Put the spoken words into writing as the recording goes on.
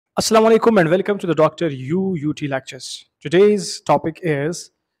Assalamu alaikum and welcome to the Dr. UUT lectures. Today's topic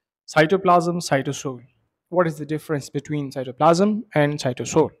is cytoplasm, cytosol. What is the difference between cytoplasm and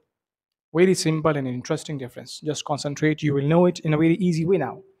cytosol? Very simple and interesting difference. Just concentrate, you will know it in a very easy way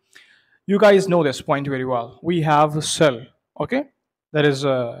now. You guys know this point very well. We have a cell, okay, that is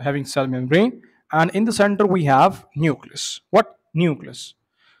having cell membrane, and in the center we have nucleus. What nucleus?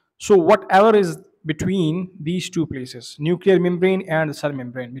 So whatever is between these two places, nuclear membrane and the cell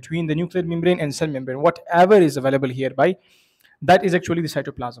membrane, between the nuclear membrane and cell membrane, whatever is available hereby, that is actually the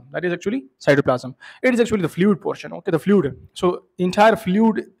cytoplasm. That is actually cytoplasm. It is actually the fluid portion. Okay, the fluid. So entire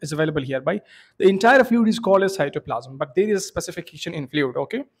fluid is available hereby. The entire fluid is called as cytoplasm, but there is a specification in fluid.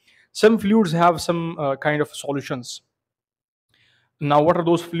 Okay, some fluids have some kind of solutions. Now, what are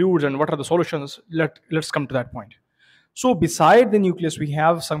those fluids and what are the solutions? Let's come to that point. So beside the nucleus, we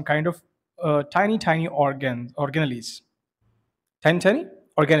have some kind of tiny organelles, tiny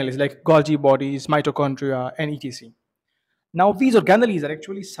organelles like Golgi bodies, mitochondria, and etc. Now these organelles are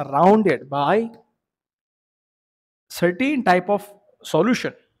actually surrounded by certain type of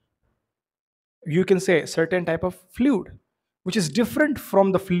solution. You can say certain type of fluid, which is different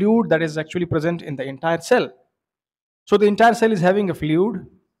from the fluid that is actually present in the entire cell. So the entire cell is having a fluid.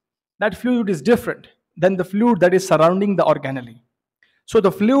 That fluid is different than the fluid that is surrounding the organelle. So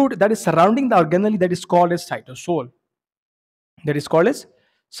the fluid that is surrounding the organelle, that is called as cytosol. That is called as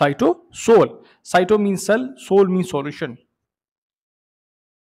cytosol. Cyto means cell, sol means solution.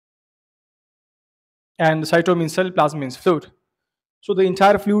 And cyto means cell, plasma means fluid. So the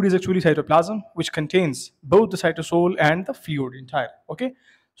entire fluid is actually cytoplasm, which contains both the cytosol and the fluid entire. Okay.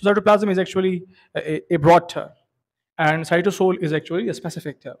 So cytoplasm is actually a broad term, and cytosol is actually a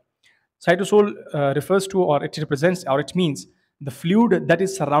specific term. Cytosol refers to, or it represents, or it means the fluid that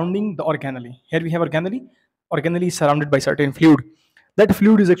is surrounding the organelle. Here we have organelle. Organelle is surrounded by certain fluid. That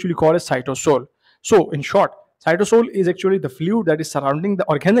fluid is actually called as cytosol. So in short, cytosol is actually the fluid that is surrounding the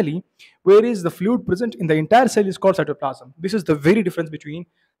organelle, whereas the fluid present in the entire cell is called cytoplasm. This is the very difference between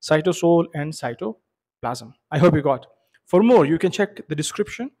cytosol and cytoplasm. I hope you got. For more, you can check the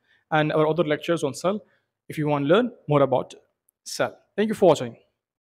description and our other lectures on cell if you want to learn more about cell. Thank you for watching.